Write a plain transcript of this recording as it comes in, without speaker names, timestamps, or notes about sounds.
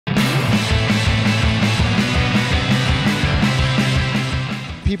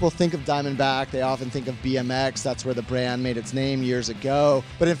people think of Diamondback, they often think of BMX. That's where the brand made its name years ago.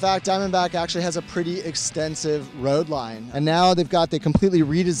 But in fact, Diamondback actually has a pretty extensive road line. And now they've got the completely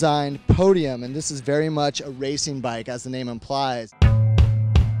redesigned Podium, and this is very much a racing bike, as the name implies.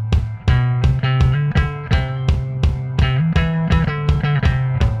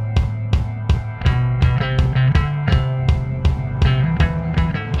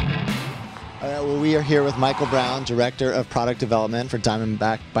 We are here with Michael Brown, Director of Product Development for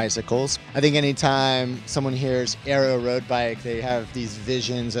Diamondback Bicycles. I think anytime someone hears Aero road bike, they have these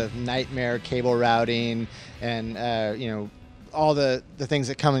visions of nightmare cable routing and all the things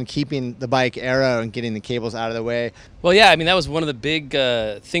that come in keeping the bike aero and getting the cables out of the way. Well, yeah, I mean, that was one of the big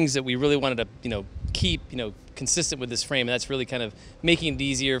things that we really wanted to keep consistent with this frame, and that's really kind of making it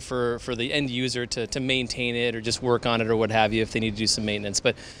easier for the end user to maintain it or just work on it or what have you if they need to do some maintenance.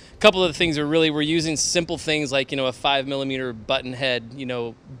 But a couple of the things are we're using simple things like a 5mm button head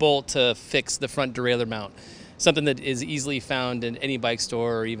bolt to fix the front derailleur mount, something that is easily found in any bike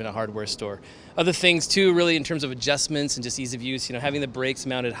store or even a hardware store. Other things too, really in terms of adjustments and just ease of use, having the brakes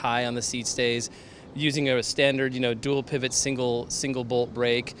mounted high on the seat stays, using a standard dual pivot single bolt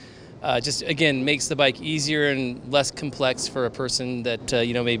brake. Just again makes the bike easier and less complex for a person that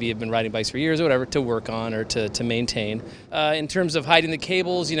maybe have been riding bikes for years or whatever to work on or to maintain. In terms of hiding the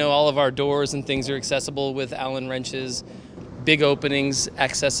cables, all of our doors and things are accessible with Allen wrenches, big openings,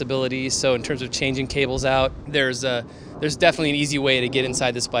 accessibility. So in terms of changing cables out, there's definitely an easy way to get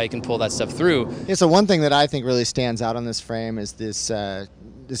inside this bike and pull that stuff through. Yeah. So one thing that I think really stands out on this frame is this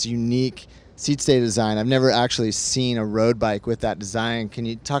unique seat stay design. I've never actually seen a road bike with that design. Can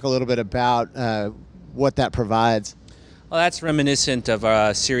you talk a little bit about what that provides? Well, that's reminiscent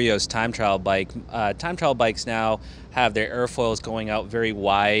of Serio's time trial bike. Time trial bikes now have their airfoils going out very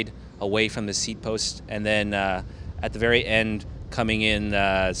wide away from the seat post, and then at the very end coming in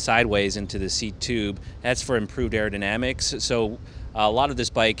sideways into the seat tube. That's for improved aerodynamics. So a lot of this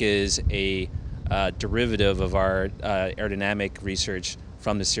bike is a derivative of our aerodynamic research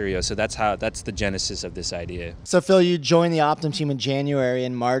from the Serio. So that's the genesis of this idea. So Phil, you joined the Optum team in January.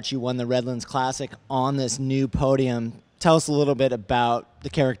 In March, you won the Redlands Classic on this new Podium. Tell us a little bit about the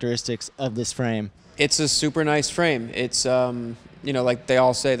characteristics of this frame. It's a super nice frame. It's like they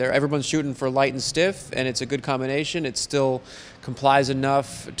all say, everyone's shooting for light and stiff, and it's a good combination. It still complies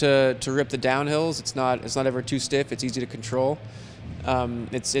enough to rip the downhills. It's not ever too stiff. It's easy to control.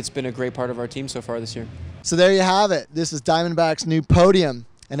 It's been a great part of our team so far this year. So there you have it. This is Diamondback's new Podium.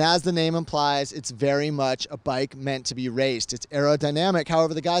 And as the name implies, it's very much a bike meant to be raced. It's aerodynamic.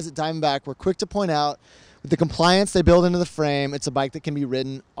 However, the guys at Diamondback were quick to point out, with the compliance they build into the frame, it's a bike that can be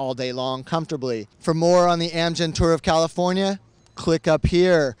ridden all day long comfortably. For more on the Amgen Tour of California, click up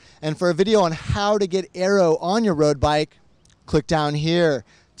here. And for a video on how to get Aero on your road bike, click down here.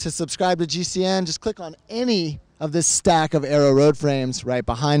 To subscribe to GCN, just click on any of this stack of Aero road frames right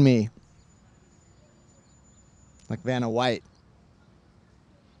behind me. Like Vanna White,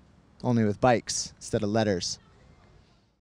 only with bikes instead of letters.